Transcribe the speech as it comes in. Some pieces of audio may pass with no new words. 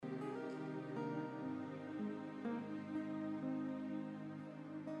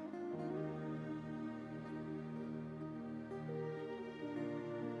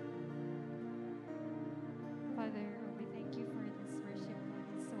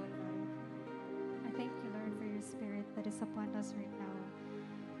is upon us right now.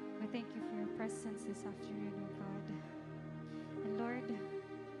 We thank you for your presence this afternoon, oh God. And Lord,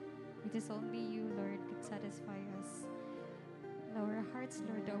 it is only you, Lord, could satisfy us. Our hearts,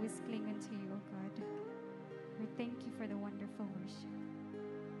 Lord, always cling unto you, oh God. We thank you for the wonderful worship.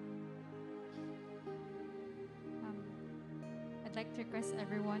 Um, I'd like to request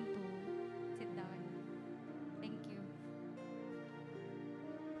everyone to sit down. Thank you.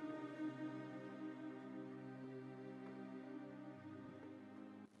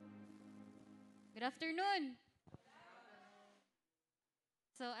 Good afternoon.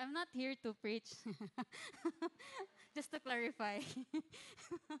 So I'm not here to preach, just to clarify.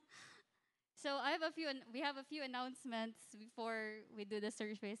 So we have a few announcements before we do the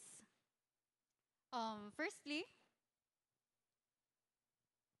service. Firstly,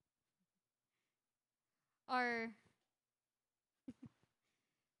 our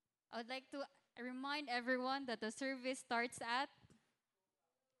I would like to remind everyone that the service starts at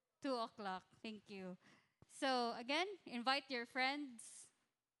 2 o'clock. Thank you. So again, invite your friends,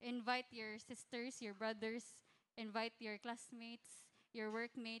 invite your sisters, your brothers, invite your classmates, your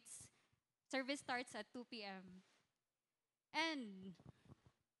workmates. Service starts at 2 p.m. And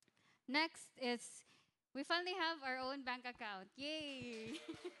next is we finally have our own bank account. Yay!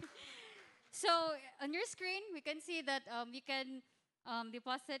 So on your screen, we can see that you can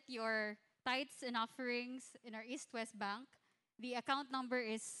deposit your tithes and offerings in our East West Bank. The account number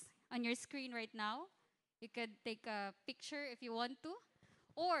is on your screen right now. You could take a picture if you want to.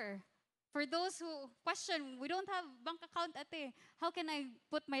 Or for those who question, we don't have bank account ate. How can I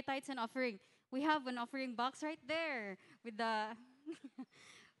put my tithes and offering? We have an offering box right there with the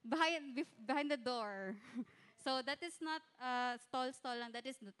behind the door. So that is not stall lang. That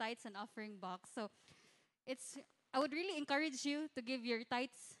is the tithes and offering box. So it's I would really encourage you to give your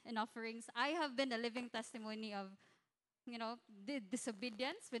tithes and offerings. I have been a living testimony of the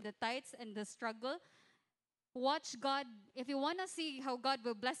disobedience with the tithes and the struggle. Watch God. If you want to see how God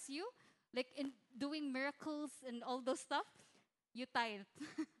will bless you, like in doing miracles and all those stuff, you tithe.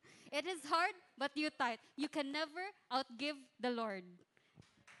 It is hard, but you tithe. You can never outgive the Lord.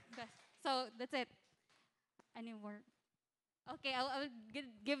 Okay. So that's it. Any more? Okay, I'll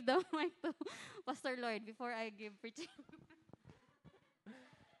give the mic to Pastor Lloyd before I give preaching.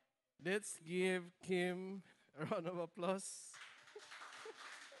 Let's give Kim a round of applause.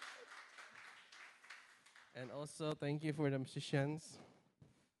 And also, thank you for the musicians.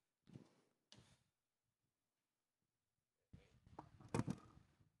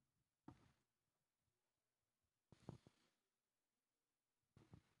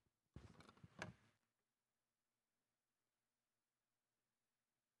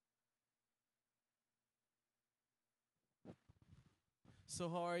 So,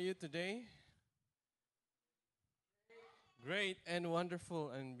 how are you today? Great and wonderful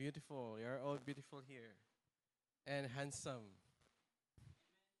and beautiful. You're all beautiful here and handsome.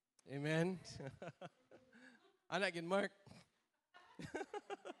 Amen. Anak and Mark.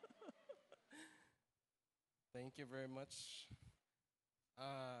 Thank you very much.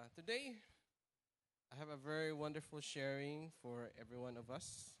 Today, I have a very wonderful sharing for every one of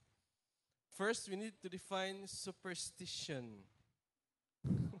us. First, we need to define superstition.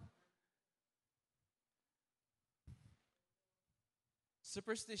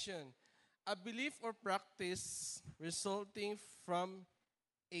 Superstition, a belief or practice resulting from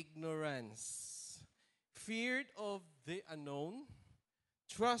ignorance, fear of the unknown,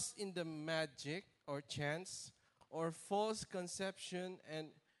 trust in the magic or chance, or false conception and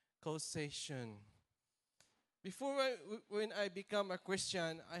causation. Before when I become a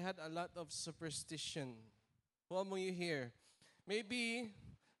Christian, I had a lot of superstition. Who among you here? Maybe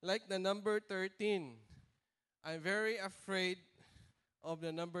like the number 13. I'm very afraid of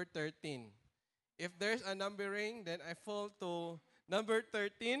the number 13. If there's a numbering, then I fall to number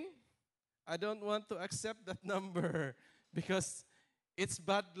 13. I don't want to accept that number because it's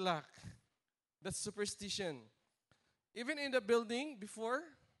bad luck. That's superstition. Even in the building before,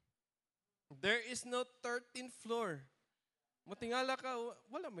 there is no 13th floor. Matingala ka,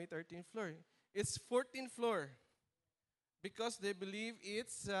 wala may 13th floor. It's 14th floor because they believe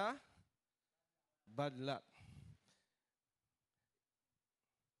it's bad luck.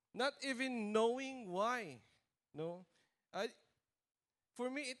 Not even knowing why. No. For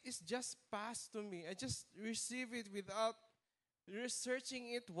me, it is just passed to me. I just receive it without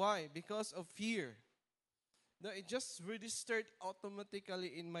researching it. Why? Because of fear. No, it just registered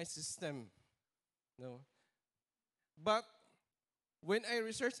automatically in my system. No. But when I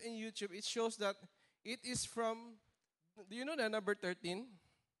research in YouTube, it shows that it is from, do you know the number 13?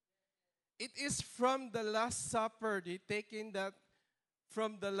 It is from the Last Supper. They taken that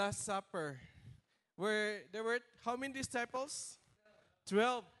from the Last Supper, where there were how many disciples?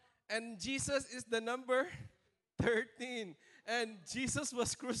 12. And Jesus is the number 13. And Jesus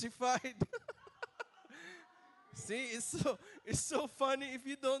was crucified. See, it's so funny. If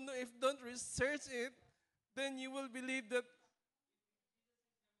you don't know, if don't research it, then you will believe that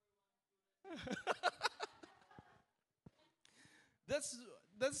that's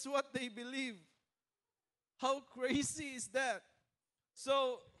that's what they believe. How crazy is that?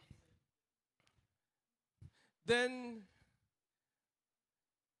 So then,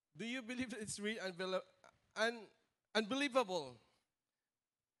 do you believe that it's really unbelievable?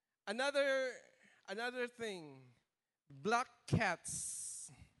 Another another thing, black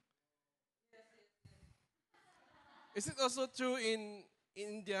cats. Is it also true in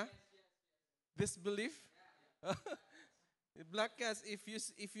India? This belief? Black cats.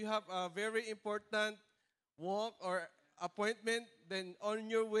 If you have a very important walk or appointment, then on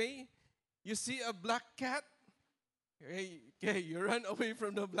your way, you see a black cat. Okay, you run away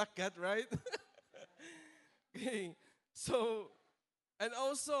from the black cat, right? Okay, so and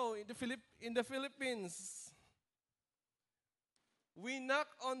also in the Philippines, we knock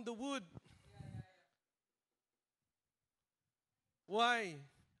on the wood. Why?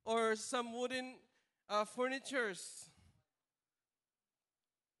 Or some wooden furnitures.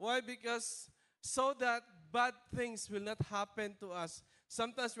 Why? Because so that bad things will not happen to us.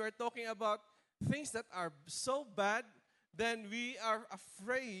 Sometimes we are talking about things that are so bad, then we are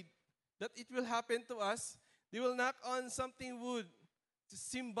afraid that it will happen to us. They will knock on something wood.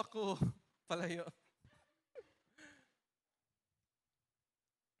 Simba ko palayo.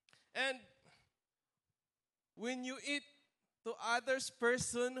 And when you eat to others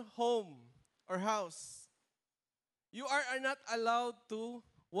person home or house, you are not allowed to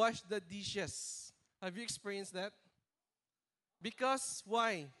wash the dishes. Have you experienced that? Because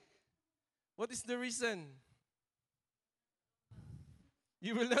why? What is the reason?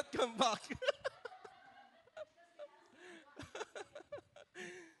 You will not come back.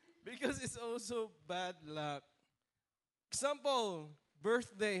 Because it's also bad luck. Example,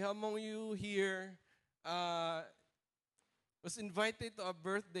 birthday. How among you here was invited to a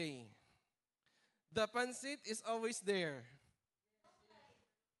birthday? The pancit is always there.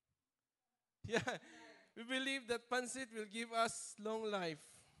 Yeah, we believe that pancit will give us long life.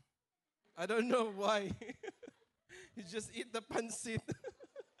 I don't know why. You just eat the pancit,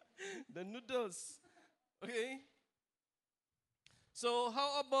 the noodles. Okay? So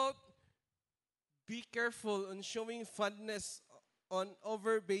how about be careful on showing fondness on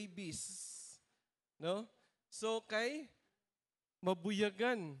over babies? No? So kay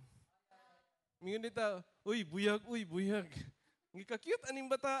mabuyagan. Ngayon dito, uy, buyag. Ang cute aning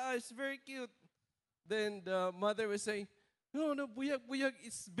bata, it's very cute. Then the mother will say, no, buyag,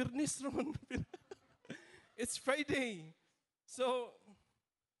 it's Bernis ron. It's Friday. So,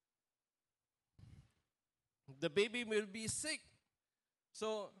 the baby will be sick.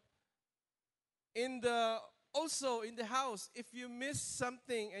 So, also in the house, if you miss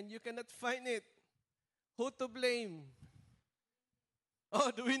something and you cannot find it, who to blame?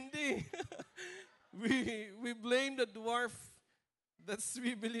 Oh, the windy. we blame the dwarf that's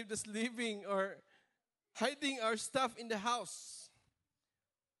we believe that's living or hiding our stuff in the house.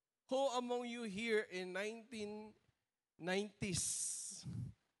 Who among you here in 1990s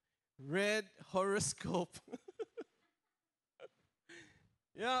read horoscope?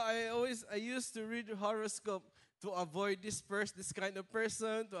 Yeah, I used to read horoscope to avoid this kind of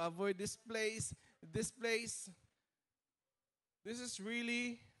person, to avoid this place, this place. This is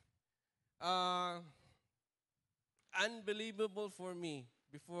really unbelievable for me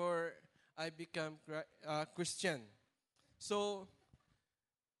before I become Christian. So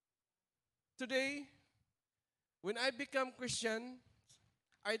today, when I become Christian,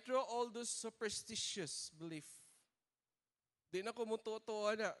 I throw all those superstitious belief. Di na ko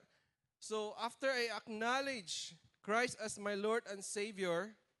mututuwa na. So after I acknowledge Christ as my Lord and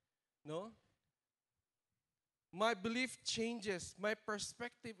Savior, no, my belief changes, my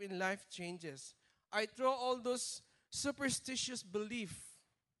perspective in life changes. I throw all those superstitious belief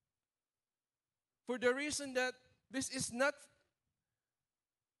for the reason that this is not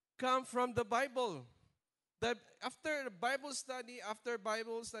come from the Bible. That after Bible study,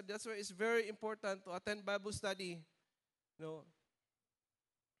 that's why it's very important to attend Bible study. No,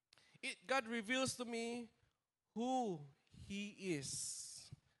 God reveals to me who He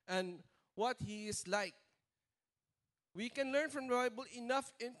is and what He is like. We can learn from the Bible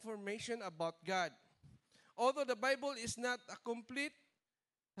enough information about God. Although the Bible is not a complete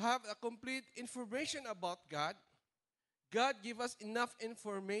have a complete information about God, God give us enough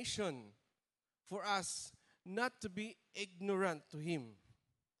information for us not to be ignorant to Him.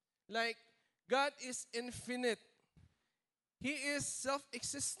 Like, God is infinite. He is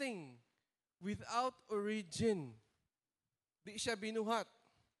self-existing without origin. Di siya binuhat.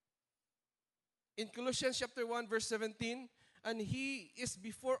 In Colossians chapter 1 verse 17, and He is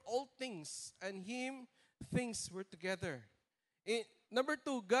before all things, and Him things were together. Number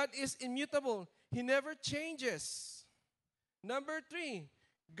 2, God is immutable. He never changes. Number 3,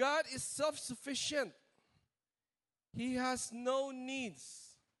 God is self-sufficient. He has no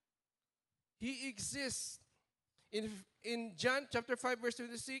needs. He exists. In John chapter 5 verse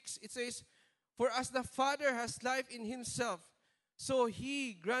 26, it says, "For as the Father has life in Himself, so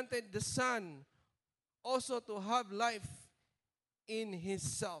He granted the Son also to have life in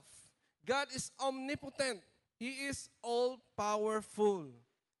Himself." God is omnipotent. He is all-powerful.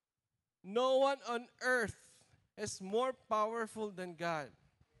 No one on earth is more powerful than God.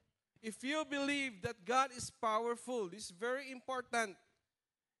 If you believe that God is powerful, this is very important.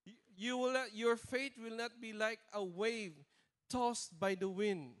 Your faith will not be like a wave tossed by the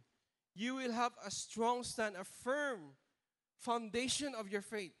wind. You will have a strong stand, a firm foundation of your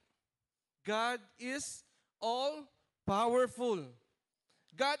faith. God is all powerful.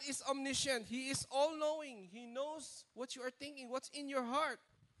 God is omniscient. He is all knowing. He knows what you are thinking, what's in your heart.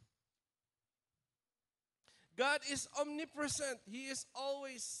 God is omnipresent. He is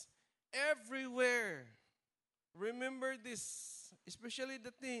always everywhere. Remember this, especially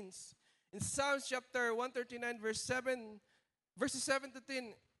the teens. In Psalms chapter 139, verses 7 to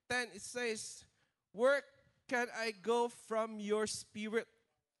 10, it says, "Where can I go from your spirit?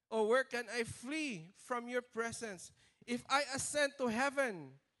 Or where can I flee from your presence? If I ascend to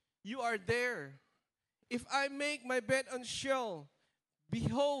heaven, you are there. If I make my bed on Sheol,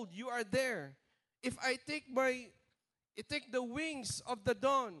 behold, you are there. If I take the wings of the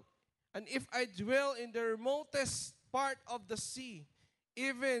dawn, and if I dwell in the remotest part of the sea,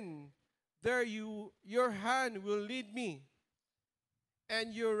 even there your hand will lead me,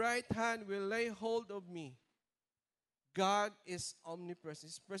 and your right hand will lay hold of me." God is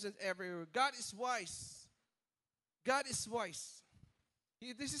omnipresent. He's present everywhere. God is wise. God is wise.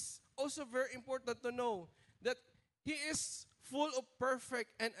 This is also very important to know that He is full of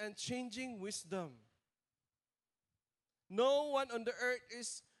perfect and unchanging wisdom. No one on the earth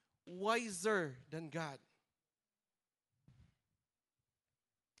is wiser than God.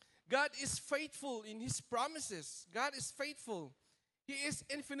 God is faithful in His promises. God is faithful. He is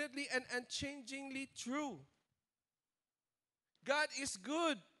infinitely and unchangingly true. God is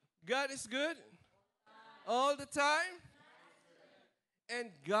good. God is good all the time.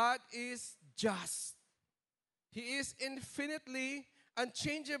 And God is just. He is infinitely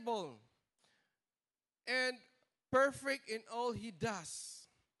unchangeable and perfect in all He does.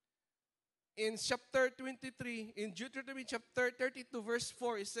 In chapter 23, in Deuteronomy chapter 32, verse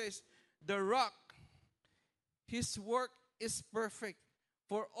 4, it says, "The rock, His work is perfect,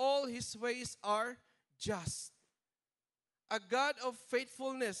 for all His ways are just. A God of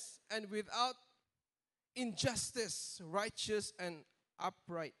faithfulness and without injustice, righteous and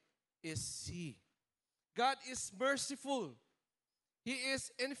upright is He." God is merciful. He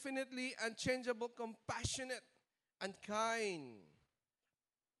is infinitely unchangeable, compassionate, and kind.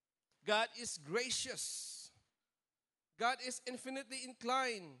 God is gracious. God is infinitely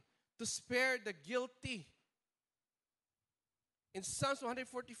inclined to spare the guilty. In Psalms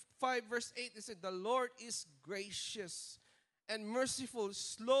 145, verse 8, it said, "The Lord is gracious and merciful,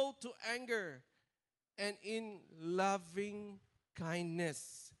 slow to anger, and in loving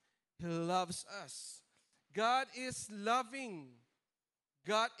kindness." He loves us. God is loving.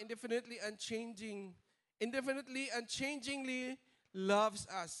 God indefinitely unchangingly loves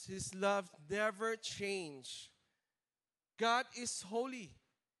us. His love never changes. God is holy.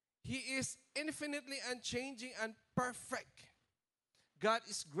 He is infinitely unchanging and perfect. God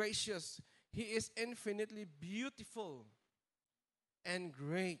is gracious. He is infinitely beautiful and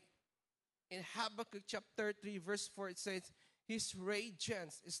great. In Habakkuk chapter 3, verse 4, it says, "His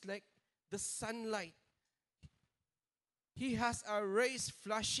radiance is like the sunlight. He has a rays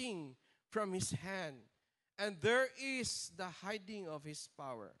flashing from His hand, and there is the hiding of His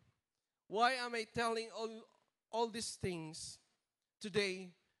power." Why am I telling all these things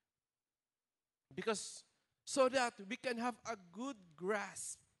today? Because so that we can have a good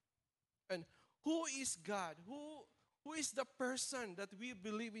grasp on who is God, who is the person that we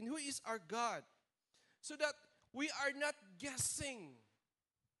believe in, who is our God, so that we are not guessing.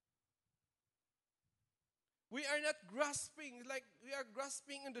 We are not grasping like we are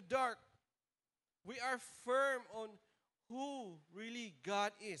grasping in the dark. We are firm on who really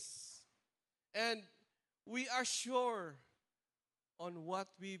God is. And we are sure on what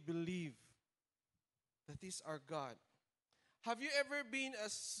we believe that is our God. Have you ever been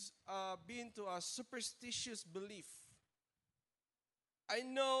to a superstitious belief? I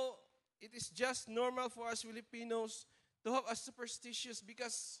know it is just normal for us Filipinos to have a superstitious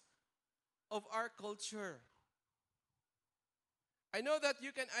because of our culture. I know that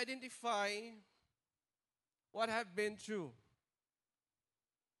you can identify what I've been through.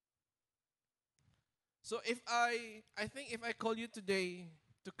 So I think if I call you today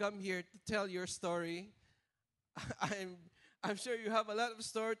to come here to tell your story, I'm I'm sure you have a lot of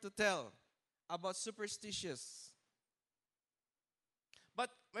story to tell about superstitious. But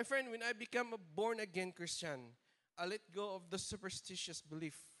my friend, when I become a born again Christian, I let go of the superstitious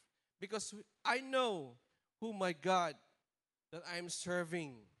belief because I know who my God that I'm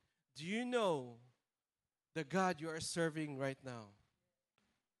serving. Do you know the God you are serving right now?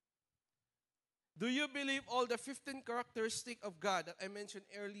 Do you believe all the 15 characteristics of God that I mentioned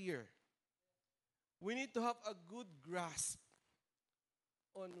earlier? We need to have a good grasp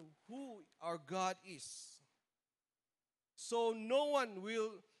on who our God is. So no one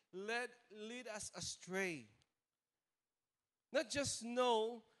will lead us astray. Not just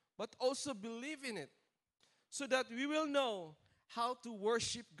know, but also believe in it. So that we will know how to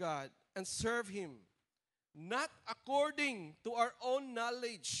worship God and serve Him. Not according to our own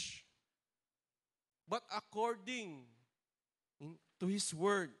knowledge, but according to His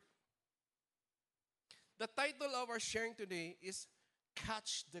Word. The title of our sharing today is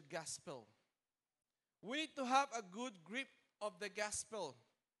Catch the Gospel. We need to have a good grip of the gospel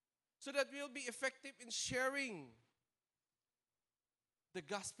so that we'll be effective in sharing the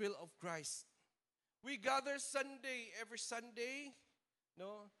gospel of Christ. We gather every Sunday,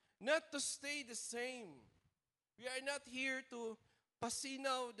 no, not to stay the same. We are not here to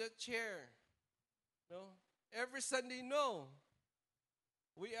pasinaw the chair, no. Every Sunday, no.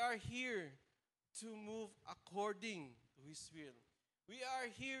 We are here to move according to His will. We are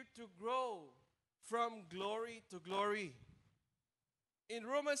here to grow from glory to glory. In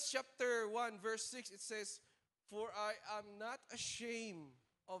Romans chapter 1 verse 6 it says, "For I am not ashamed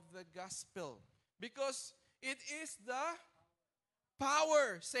of the gospel, because it is the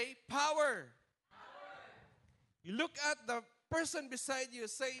power." Say power. You look at the person beside you,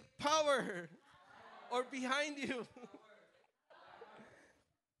 say power. Or behind you.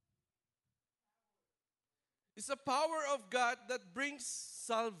 It's the power of God that brings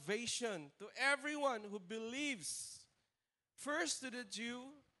salvation to everyone who believes. First to the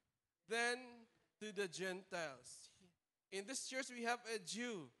Jew, then to the Gentiles. In this church, we have a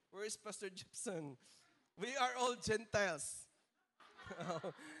Jew. Where is Pastor Gibson? We are all Gentiles.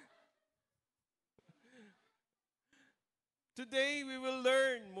 Today, we will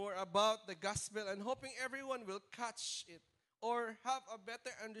learn more about the gospel and hoping everyone will catch it or have a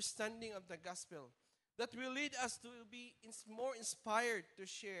better understanding of the gospel that will lead us to be more inspired to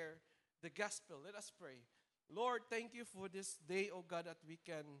share the gospel. Let us pray. Lord, thank you for this day, oh God, that we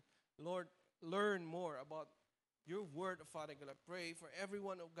can, Lord, learn more about your word, oh Father God. I pray for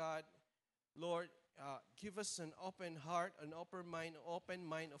everyone, oh God, Lord, give us an open heart, an open mind,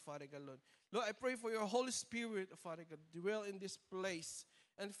 oh Father God, Lord. Lord, I pray for your Holy Spirit, oh Father God, dwell in this place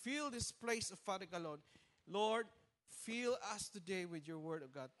and fill this place, oh Father God, Lord. Lord, fill us today with your word, oh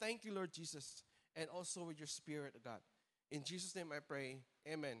God. Thank you, Lord Jesus, and also with your Spirit, oh God. In Jesus' name I pray,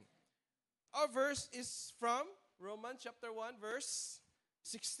 amen. Our verse is from Romans chapter 1, verse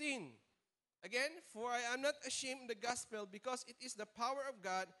 16. Again, for I am not ashamed of the gospel, because it is the power of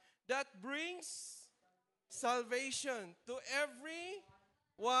God that brings salvation to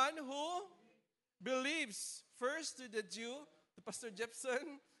everyone who believes. First to the Jew, to Pastor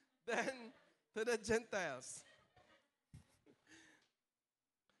Jepson, then to the Gentiles.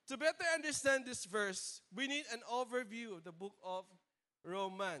 To better understand this verse, we need an overview of the book of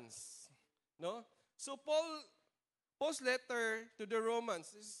Romans. No? So Paul's letter to the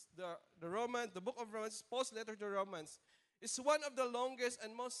Romans, is the book of Romans, Paul's letter to the Romans, is one of the longest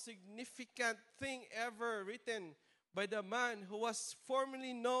and most significant thing ever written by the man who was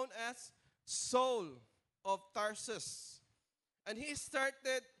formerly known as Saul of Tarsus. And he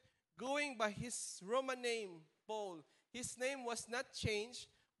started going by his Roman name, Paul. His name was not changed,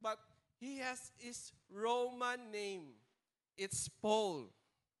 but he has his Roman name. It's Paul.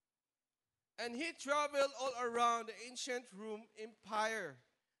 And he traveled all around the ancient Rome Empire,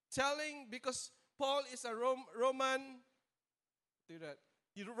 because Paul is a Roman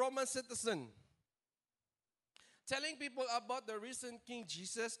citizen. telling people about the risen King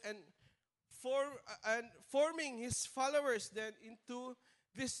Jesus and forming his followers then into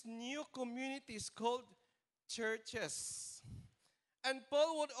these new communities called churches. And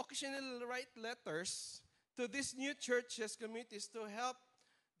Paul would occasionally write letters to these new churches, communities, to help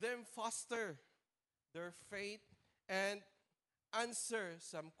them foster their faith and answer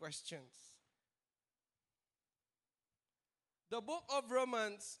some questions. The book of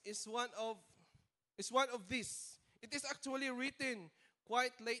Romans is one of these. It is actually written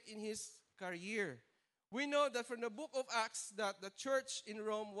quite late in his career. We know that from the book of Acts that the church in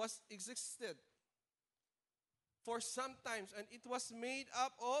Rome was existed for some times, and it was made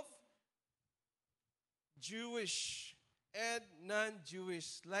up of Jewish and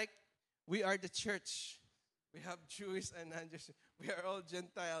non-Jewish. Like we are the church. We have Jewish and non-Jewish. We are all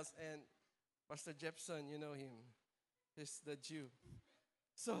Gentiles, and Pastor Jepson, you know him. He's the Jew.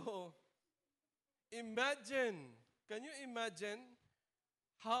 So imagine, can you imagine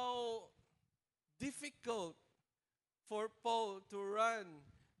how difficult for Paul to run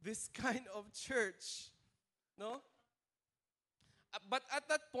this kind of church? No? But at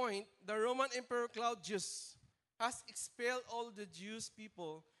that point, the Roman Emperor Claudius has expelled all the Jewish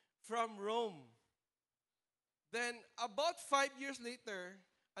people from Rome. Then, about 5 years later,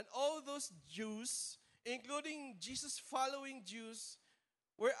 and all those Jews, including Jesus following Jews,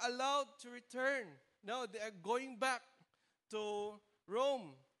 were allowed to return. Now they are going back to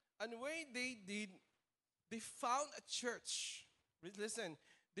Rome. And when they did, they found a church. Listen,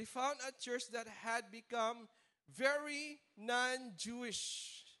 they found a church that had become very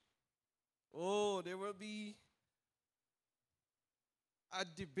non-Jewish. Oh, there will be a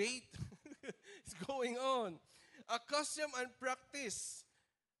debate is going on, a custom and practice.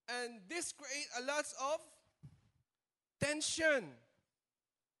 And this create a lot of tension.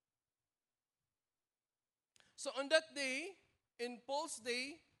 So on that day, in Paul's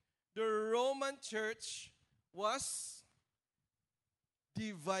day, the Roman church was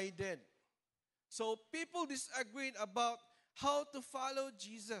divided. So people disagreed about how to follow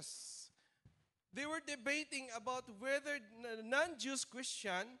Jesus. They were debating about whether non-Jewish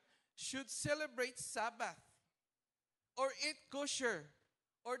Christian should celebrate Sabbath or eat kosher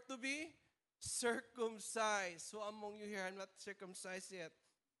or to be circumcised. So among you here, I'm not circumcised yet.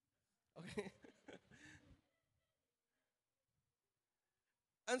 Okay.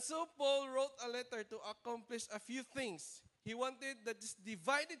 And so Paul wrote a letter to accomplish a few things. He wanted this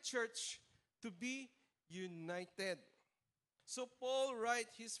divided church to be united. So Paul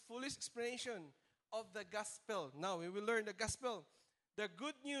writes his fullest explanation of the gospel. Now we will learn the gospel. The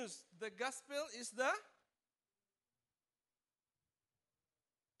good news. The gospel is the...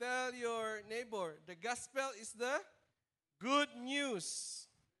 Tell your neighbor, the gospel is the good news.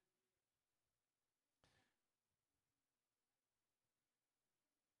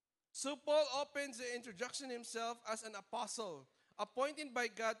 So Paul opens the introduction himself as an apostle, appointed by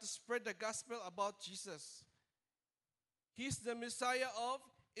God to spread the gospel about Jesus. He's the Messiah of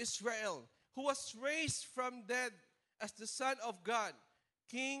Israel, who was raised from dead as the Son of God,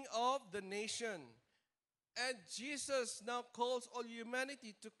 King of the nation. And Jesus now calls all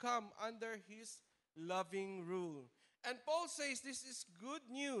humanity to come under his loving rule. And Paul says this is good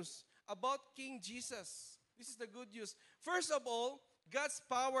news about King Jesus. This is the good news. First of all, God's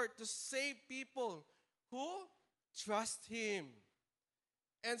power to save people who trust him.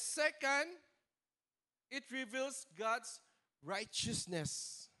 And second, it reveals God's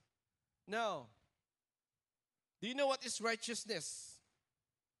righteousness. Now, do you know what is righteousness?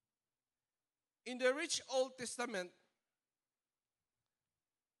 In the rich Old Testament,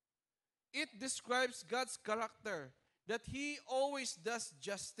 it describes God's character, that he always does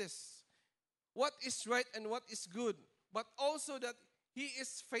justice, what is right and what is good, but also that he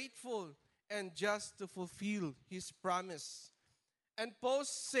is faithful and just to fulfill his promise. And Paul's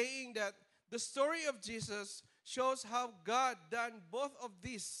saying that the story of Jesus shows how God done both of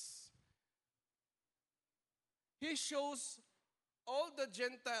these. He shows all the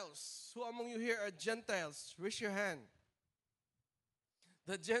Gentiles. Who among you here are Gentiles? Raise your hand.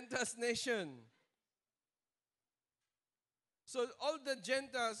 The Gentiles nation. So all the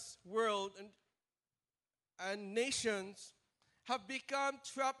Gentiles world and nations have become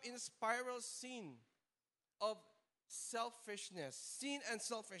trapped in a spiral sin of selfishness, sin and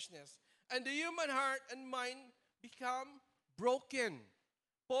selfishness. And the human heart and mind become broken.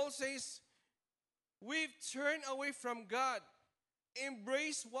 Paul says, we've turned away from God.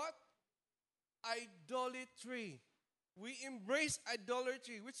 Embrace what? Idolatry. We embrace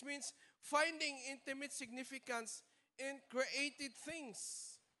idolatry, which means finding intimate significance in created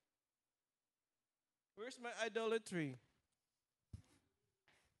things. Where's my idolatry?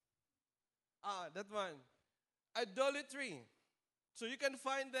 Ah, that one. Idolatry. So you can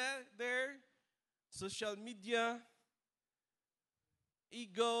find that there. Social media,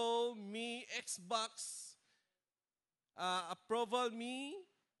 ego, me, Xbox, approval, me,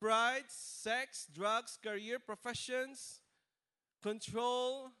 pride, sex, drugs, career, professions,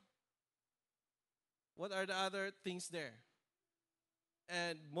 control. What are the other things there?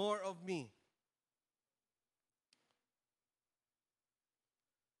 And more of me.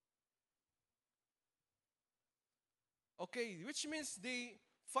 Okay, which means they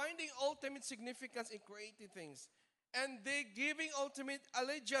finding ultimate significance in creating things. And they giving ultimate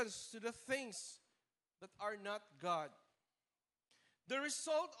allegiance to the things that are not God. The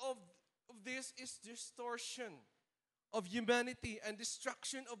result of this is distortion of humanity and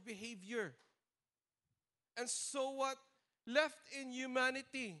destruction of behavior. And so what left in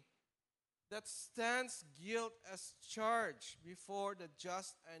humanity that stands guilt as charged before the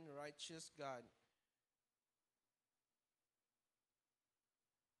just and righteous God.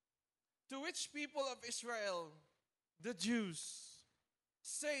 To which people of Israel, the Jews,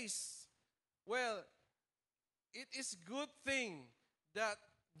 says, well, it is good thing that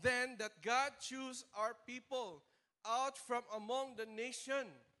then that God choose our people out from among the nation.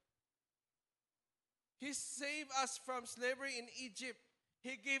 He saved us from slavery in Egypt.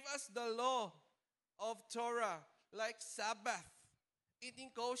 He gave us the law of Torah, like Sabbath,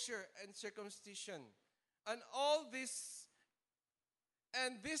 eating kosher, and circumcision. And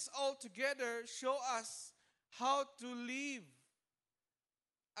this all together show us how to live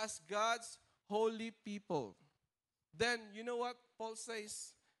as God's holy people. Then, you know what Paul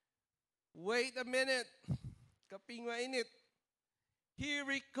says? Wait a minute. Kaping mainit. He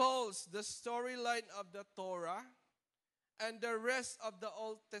recalls the storyline of the Torah and the rest of the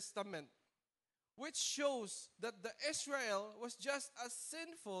Old Testament, which shows that the Israel was just as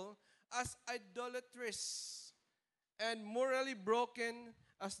sinful as idolatrous and morally broken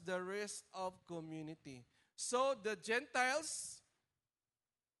as the rest of community. So the Gentiles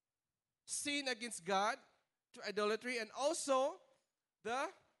sin against God through idolatry, and also the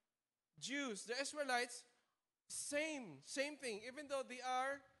Jews, the Israelites, same thing. Even though they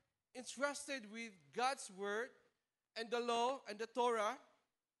are entrusted with God's word and the law and the Torah,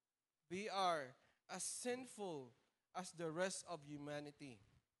 they are as sinful as the rest of humanity.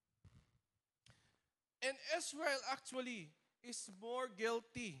 And Israel actually is more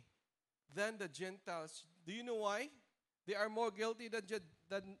guilty than the Gentiles. Do you know why? They are more guilty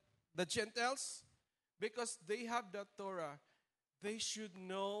than the Gentiles? Because they have the Torah. They should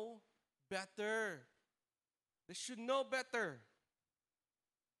know better. They should know better.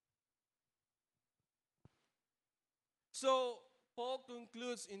 So, Paul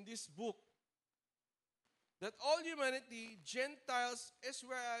concludes in this book that all humanity, Gentiles,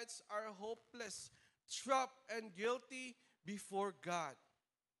 Israelites, are hopeless, trapped, and guilty before God.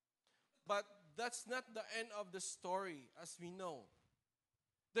 But that's not the end of the story, as we know.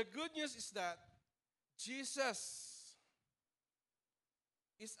 The good news is that Jesus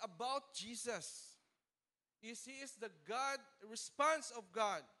is about Jesus. He is the God response of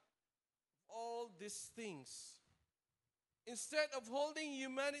God of all these things. Instead of holding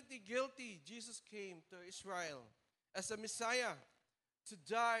humanity guilty, Jesus came to Israel as a Messiah to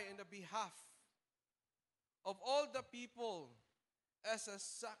die on the behalf of all the people as a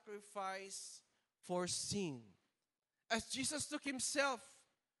sacrifice for sin. As Jesus took himself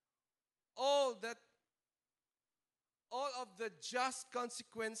all of the just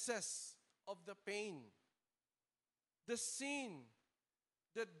consequences of the pain, the sin,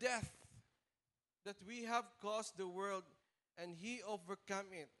 the death that we have caused the world, and he overcome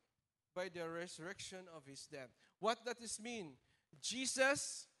it by the resurrection of his death. What does this mean?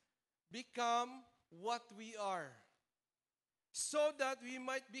 Jesus become what we are, so that we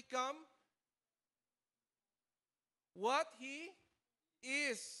might become what he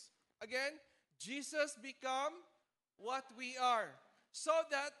is. Again, Jesus become what we are, so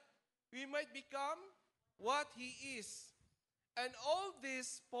that we might become what he is. And all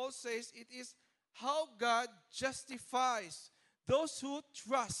this, Paul says, it is how God justifies those who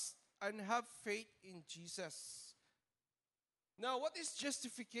trust and have faith in Jesus. Now, what is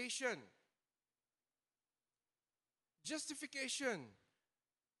justification? Justification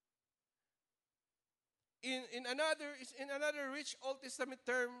in another rich Old Testament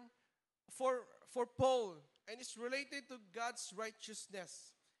term for Paul, and it's related to God's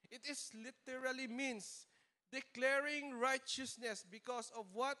righteousness. It is literally means declaring righteousness because of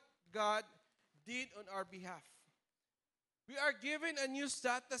what God did on our behalf. We are given a new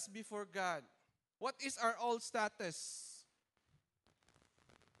status before God. What is our old status?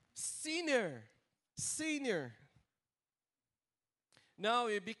 Sinner. Sinner. Now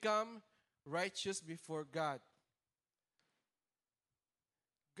we become righteous before God.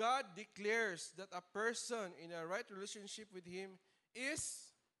 God declares that a person in a right relationship with Him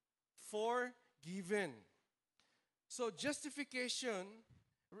is forgiven. So justification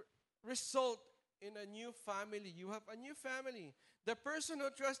result in a new family. You have a new family. The person who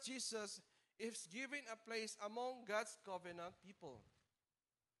trusts Jesus is given a place among God's covenant people.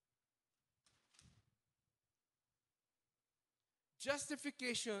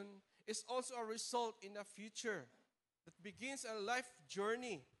 Justification is also a result in a future that begins a life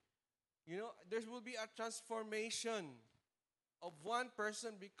journey. You know, there will be a transformation of one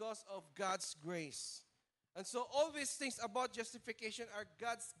person because of God's grace. And so all these things about justification are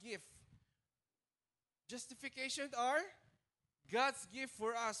God's gift. Justification are God's gift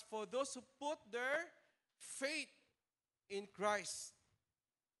for us, for those who put their faith in Christ.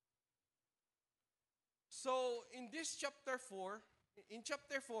 So in this chapter 4,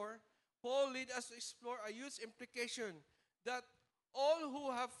 Paul leads us to explore a huge implication that all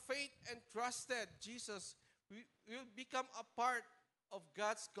who have faith and trusted Jesus will become a part of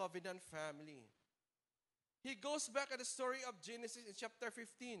God's covenant family. He goes back at the story of Genesis in chapter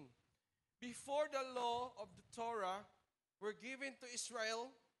 15. Before the law of the Torah were given to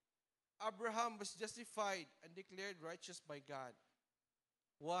Israel, Abraham was justified and declared righteous by God.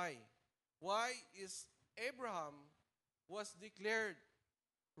 Why? Why is Abraham was declared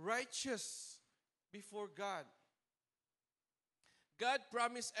righteous before God? God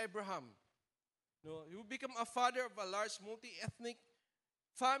promised Abraham, he will become a father of a large multi-ethnic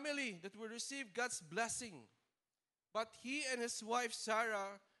family that will receive God's blessing. But he and his wife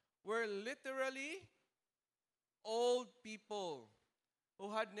Sarah were literally old people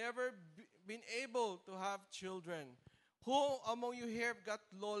who had never been able to have children. Who among you here got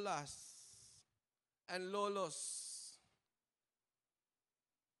lolas and lolos?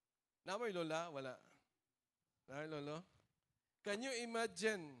 Na may lola? Wala. Na lolo? Can you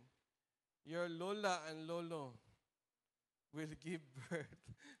imagine your lola and lolo will give birth,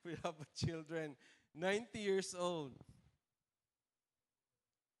 will have children, 90 years old?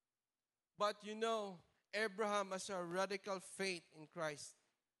 But you know, Abraham has a radical faith in Christ's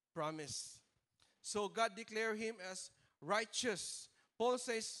promise. So God declared him as righteous. Paul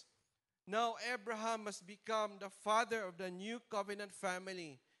says, now Abraham has become the father of the new covenant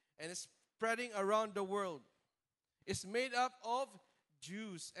family and is spreading around the world. It's made up of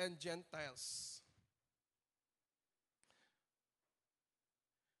Jews and Gentiles.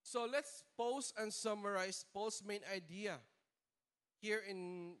 So let's pause and summarize Paul's main idea here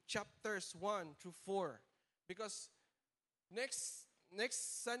in chapters 1 to 4. Because next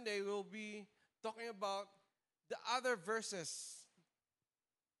Sunday we'll be talking about the other verses,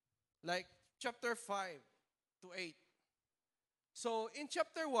 like chapter 5 to 8. So in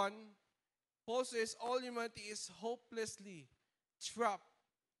chapter 1, Paul says all humanity is hopelessly trapped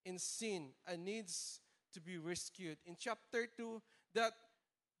in sin and needs to be rescued. In chapter 2, that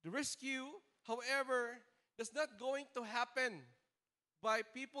the rescue, however, is not going to happen by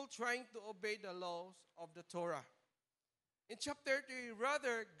people trying to obey the laws of the Torah. In chapter 3,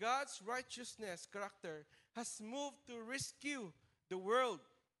 rather, God's righteousness character has moved to rescue the world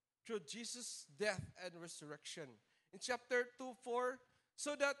through Jesus' death and resurrection. In chapter 2, 4,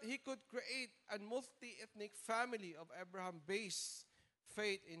 so that he could create a multi-ethnic family of Abraham-based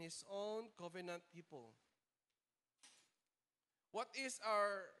faith in his own covenant people. What is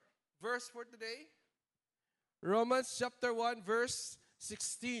our verse for today? Romans chapter 1, verse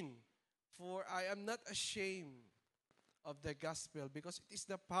 16. For I am not ashamed of the gospel, because it is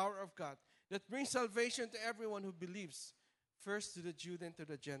the power of God that brings salvation to everyone who believes, first to the Jew, then to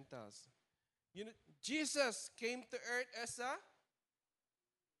the Gentiles. You know, Jesus came to earth as a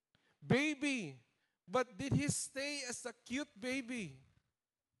baby, but did he stay as a cute baby?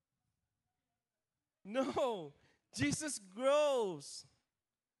 No. Jesus grows,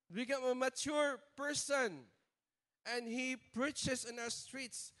 become a mature person, and he preaches in our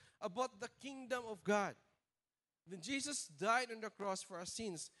streets about the kingdom of God. Then Jesus died on the cross for our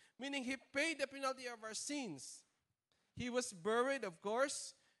sins, meaning he paid the penalty of our sins. He was buried, of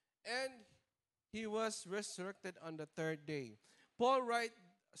course, and he was resurrected on the third day. Paul writes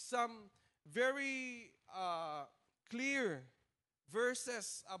some very clear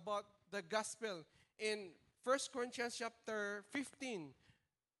verses about the gospel in 1 Corinthians chapter 15,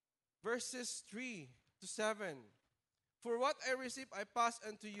 verses 3 to 7. For what I received, I pass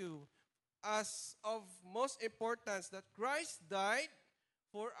unto you as of most importance, that Christ died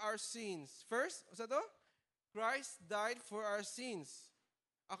for our sins. First, sa to? Christ died for our sins.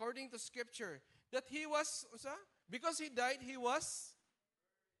 According to scripture. That he was, because he died, he was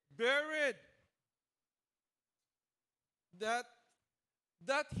buried. That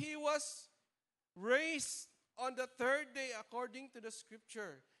he was raised on the third day according to the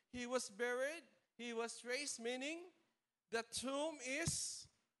scripture. He was buried, he was raised, meaning the tomb is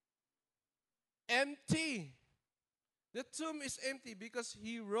empty. The tomb is empty because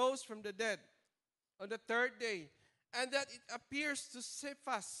he rose from the dead on the third day. And that it appears to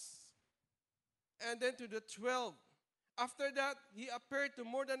Cephas and then to the 12. After that, he appeared to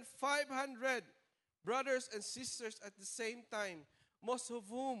more than 500 brothers and sisters at the same time, most of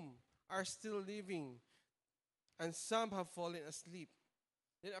whom are still living, and some have fallen asleep.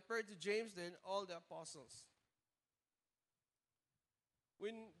 Then appeared to James, then all the apostles.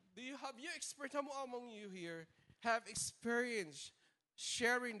 Have you experienced, how among you here have experienced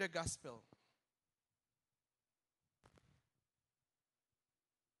sharing the gospel?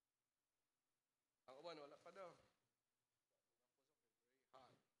 Ang uban, wala pa daw.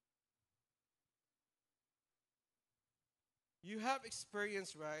 You have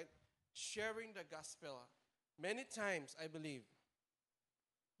experienced, right? Sharing the gospel. Many times, I believe.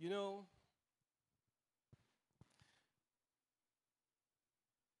 You know,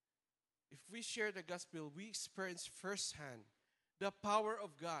 if we share the gospel, we experience firsthand the power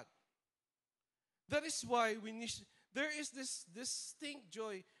of God. That is why there is this distinct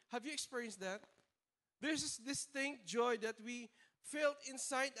joy. Have you experienced that? There's this distinct joy that we felt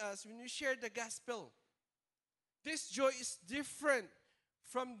inside us when we share the gospel. This joy is different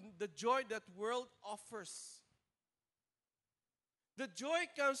from the joy that world offers. The joy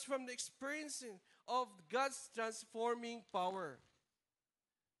comes from the experiencing of God's transforming power.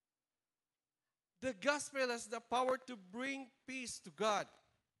 The gospel has the power to bring peace to God.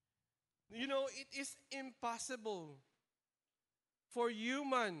 You know, it is impossible for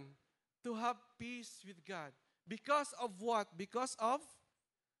human to have peace with God. Because of what? Because of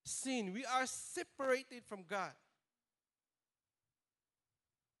sin. We are separated from God.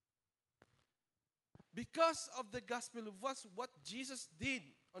 Because of the gospel of what Jesus did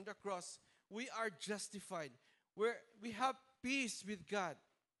on the cross, we are justified. We have peace with God.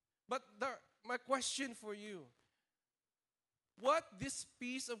 But my question for you, what this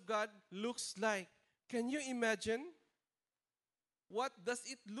peace of God looks like? Can you imagine? What does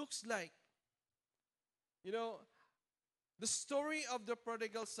it looks like? You know, the story of the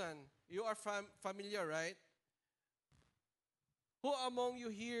prodigal son, you are familiar, right? Who among you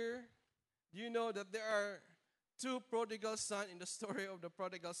here, do you know that there are two prodigal sons in the story of the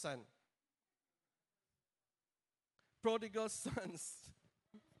prodigal son? Prodigal sons.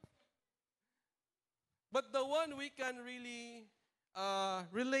 But the one we can really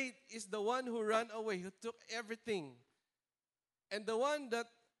relate is the one who ran away, who took everything. And the one that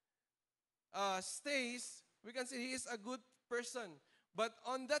stays, we can say he is a good person. But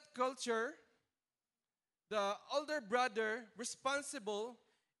on that culture, the older brother responsible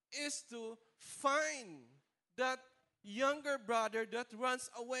is to find that younger brother that runs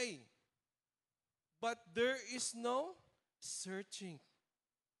away. But there is no searching.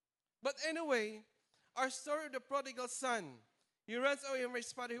 But anyway, our story of the prodigal son, he runs away from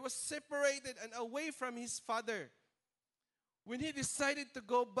his father. He was separated and away from his father. When he decided to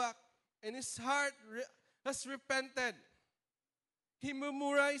go back and his heart has repented, he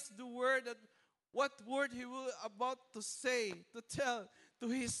memorized the word, that what word he will about to say, to tell to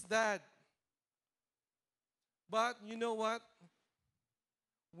his dad. But you know what?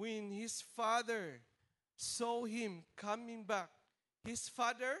 When his father saw him coming back, his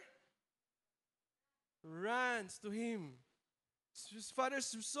father runs to him. His father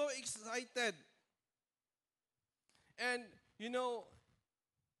is so excited. And you know,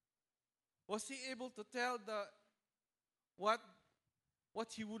 was he able to tell what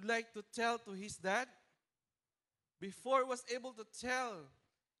he would like to tell to his dad? Before he was able to tell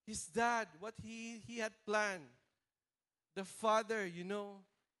his dad what he had planned, the father, you know,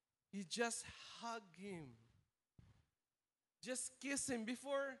 he just hugged him. Just kiss him.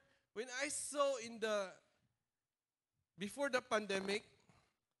 When I saw before the pandemic,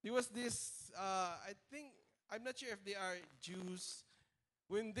 there was this, I think, I'm not sure if they are Jews.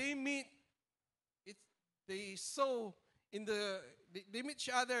 When they meet, they saw they meet each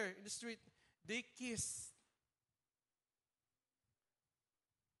other in the street, they kiss.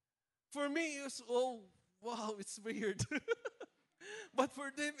 For me, it was, oh, wow, it's weird. But for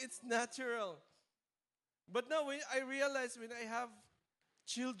them, it's natural. But now I realize when I have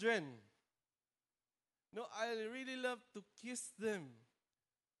children, no, I really love to kiss them.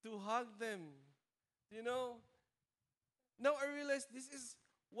 to hug them. You know, now I realize this is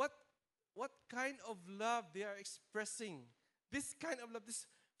what what kind of love they are expressing. This kind of love, this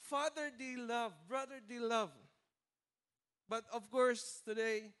fatherly love, brotherly love. But of course,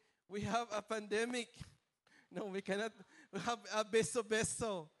 today we have a pandemic. No, we cannot have a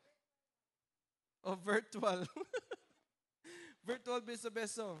beso-beso or virtual. Virtual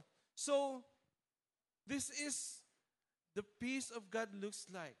beso-beso. So, this is the peace of God looks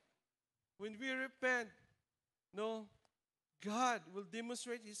like. When we repent, no, God will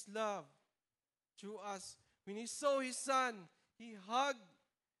demonstrate His love through us. When He saw His Son, He hugged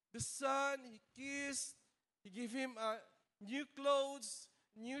the Son, He kissed, He gave Him new clothes,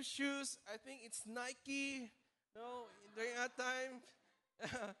 new shoes. I think it's Nike, no, during that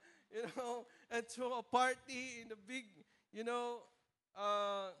time, and throw a party in the big, you know,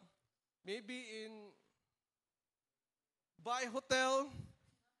 uh, maybe in buy hotel,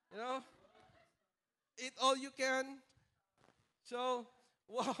 you know, eat all you can. So,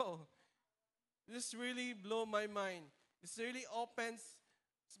 wow, this really blow my mind. This really opens.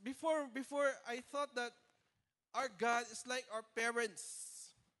 Before I thought that our God is like our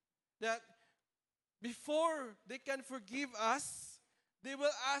parents. That before they can forgive us, they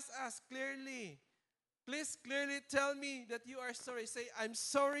will ask us clearly, please clearly tell me that you are sorry. Say, I'm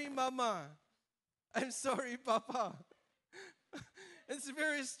sorry, Mama. I'm sorry, Papa. It's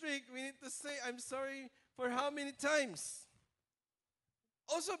very strict. We need to say, I'm sorry for how many times?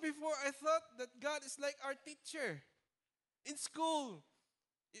 Also, before I thought that God is like our teacher. In school,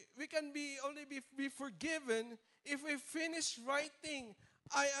 we can be forgiven if we finish writing,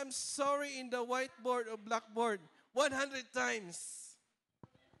 I am sorry in the whiteboard or blackboard 100 times.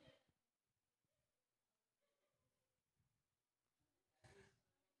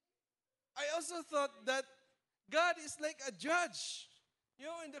 I also thought that God is like a judge,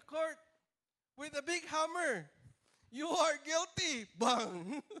 in the court with a big hammer. You are guilty.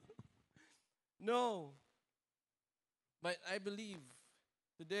 Bang. No. But I believe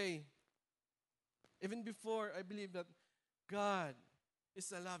today, even before, I believe that God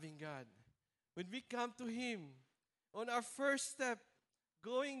is a loving God. When we come to Him, on our first step,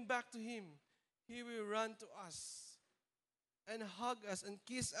 going back to Him, He will run to us and hug us and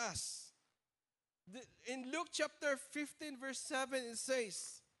kiss us. In Luke chapter 15, verse 7, it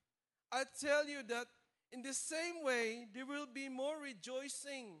says, I tell you that in the same way, there will be more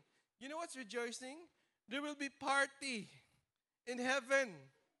rejoicing. You know what's rejoicing? There will be party in heaven.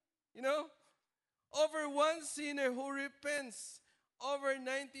 You know? Over one sinner who repents, over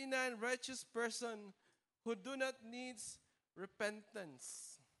 99 righteous person who do not need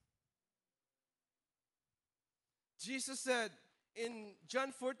repentance. Jesus said in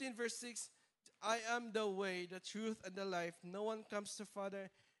John 14, verse 6, I am the way, the truth, and the life. No one comes to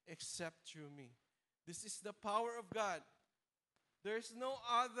Father except through me. This is the power of God. There's no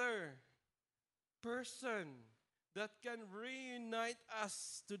other person that can reunite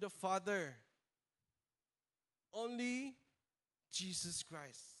us to the Father. Only Jesus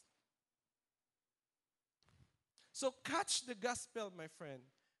Christ. So catch the gospel, my friend.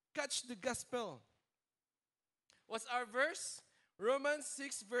 Catch the gospel. What's our verse? Romans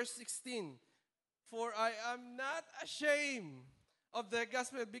 6, verse 16. For I am not ashamed of the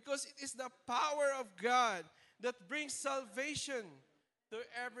gospel, because it is the power of God that brings salvation to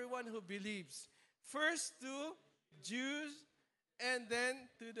everyone who believes. First to Jews and then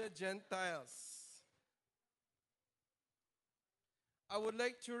to the Gentiles. I would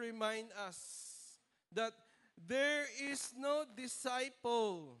like to remind us that there is no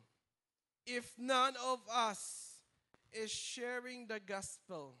disciple if none of us is sharing the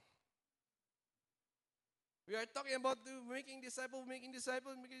gospel. We are talking about making disciples.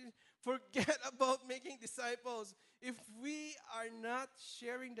 Forget about making disciples if we are not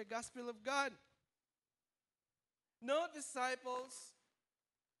sharing the gospel of God. No disciples,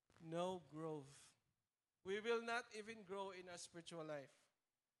 no growth. We will not even grow in our spiritual life.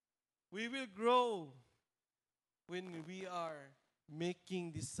 We will grow when we are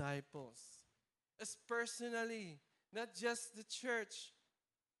making disciples. As personally, not just the church,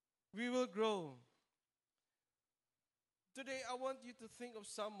 we will grow. Today, I want you to think of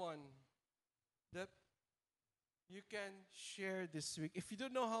someone that you can share this week. If you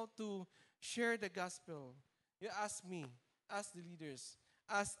don't know how to share the gospel, you ask me, ask the leaders,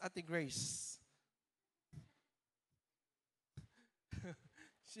 ask Ate Grace.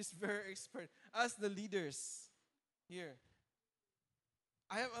 She's very expert. Ask the leaders here.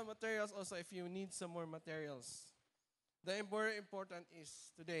 I have materials also if you need some more materials. The very important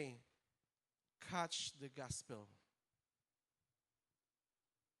is today, catch the gospel.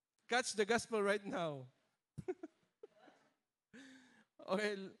 catch the gospel right now.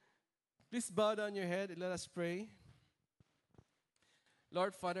 Okay, please bow down your head and let us pray.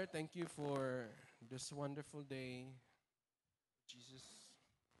 Lord Father, thank you for this wonderful day. Jesus,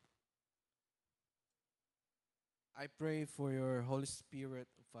 I pray for your Holy Spirit,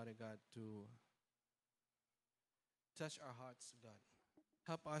 Father God, to touch our hearts, God.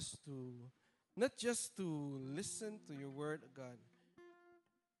 Help us to not just to listen to your word, God,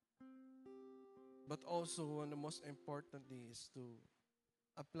 but also, and the most importantly, is to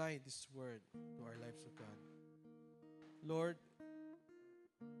apply this word to our lives, oh God. Lord,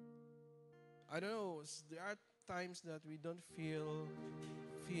 I don't know, there are times that we don't feel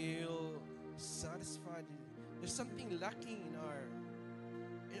satisfied. There's something lacking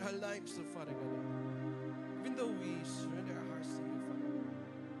in our lives, oh Father God. Even though we surrender our hearts to you, Father God.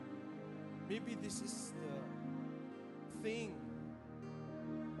 Maybe this is the thing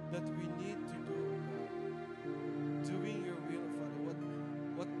that we need to do, God. Doing your will, Father.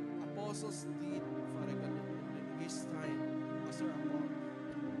 What apostles did, Father God, in his time.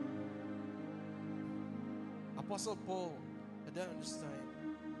 Apostle Paul, at that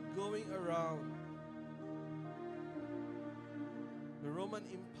time, going around the Roman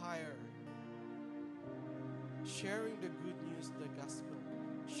Empire, sharing the good news, the gospel,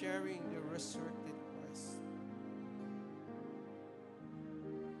 sharing the resurrected Christ.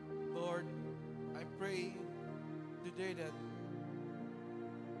 Lord, I pray today that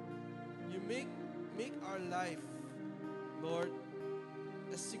you make our life, Lord,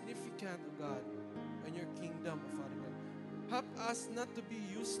 as significant, oh God, in your kingdom, oh Father God. Help us not to be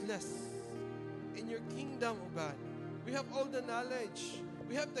useless in your kingdom, oh God. We have all the knowledge.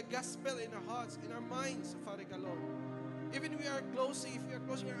 We have the gospel in our hearts, in our minds, oh Father God, Lord. Even if we are closing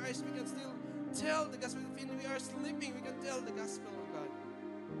our eyes, we can still tell the gospel. Even if we are sleeping, we can tell the gospel, oh God.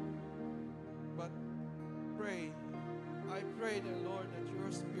 But I pray that, Lord, that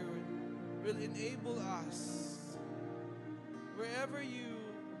your Spirit will enable us wherever you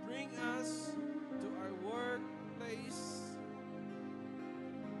bring us, to our workplace,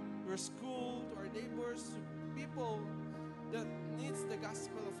 to our school, to our neighbors, to people that needs the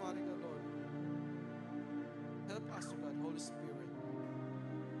gospel of Father God, Lord. Help us, oh God, Holy Spirit.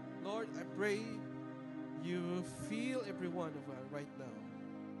 Lord, I pray you fill everyone of us right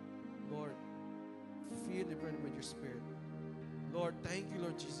now. Lord, fill everyone with your Spirit. Lord, thank you,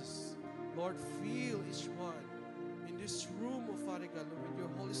 Lord Jesus. Lord, fill each one in this room, oh Father God, Lord, with your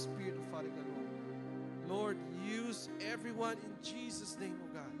Holy Spirit, oh Father God, Lord. Lord, use everyone in Jesus' name,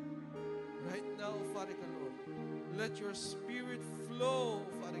 oh God. Right now, oh Father God, Lord, let your Spirit flow,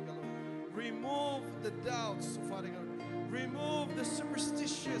 oh Father God, Lord. Remove the doubts, oh Father God, Lord. Remove the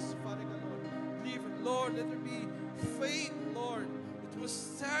superstitious, oh Father God, Lord. Leave it, Lord, let there be faith, Lord, that will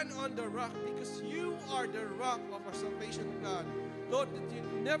stand on the rock, because you are the rock of our salvation, God. Lord, that you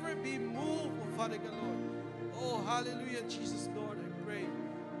never be moved, oh Father God, Lord. Oh, hallelujah, Jesus, Lord, I pray.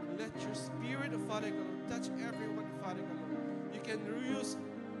 Let your Spirit, oh Father God, Lord, touch everyone, Father God, Lord. You can use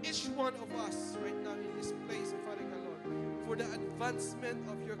each one of us right now in this place, Father God, Lord, for the advancement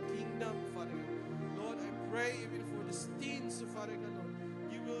of your kingdom, Father God. Lord, I pray even for the teens, Father God, Lord.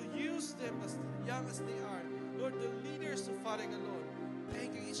 You will use them as young as they are. Lord, the leaders, Father God, Lord.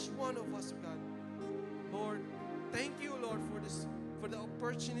 Thank you, each one of us, God. Lord, thank you, Lord, for the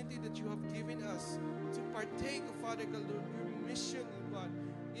opportunity that you have given us to partake of, Father God, Lord, your mission, God,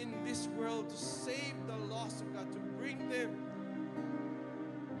 in this world, to save the lost, of God, to bring them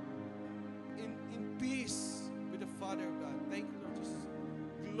in peace with the Father, of God. Thank you, Lord Jesus.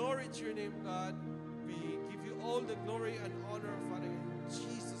 Glory to your name, God. We give you all the glory and honor, Father